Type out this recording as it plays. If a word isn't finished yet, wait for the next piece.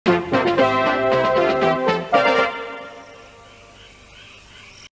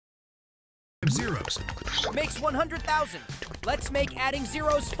zeros. Makes 100,000. Let's make adding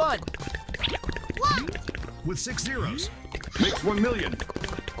zeros fun. 1. With 6 zeros. Makes 1 million.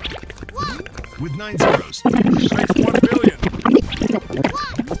 1. With 9 zeros. Makes 1 billion.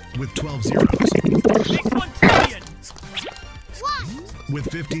 1. With 12 zeros. Makes 1 trillion. 1. With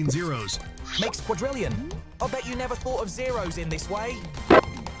 15 zeros. Makes quadrillion. I bet you never thought of zeros in this way. 1.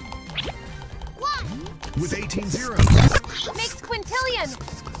 With 18 zeros. Makes quintillion.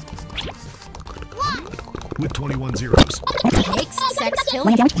 1. With 21 zeros. Makes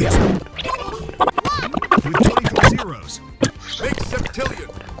sextillion. Yes. 1. With 24 zeros. Makes septillion.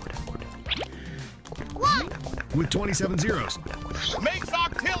 1. With 27 zeros. Makes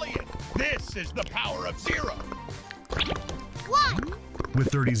octillion. This is the power of zero. 1. With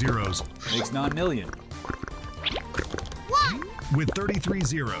 30 zeros. Makes 9 million. 1. With 33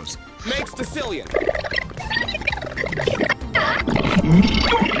 zeros. Makes decillion.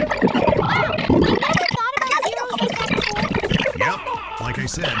 Yep, like I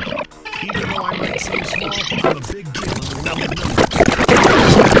said, even though I might seem small, I'm a big deal in the world of numbers.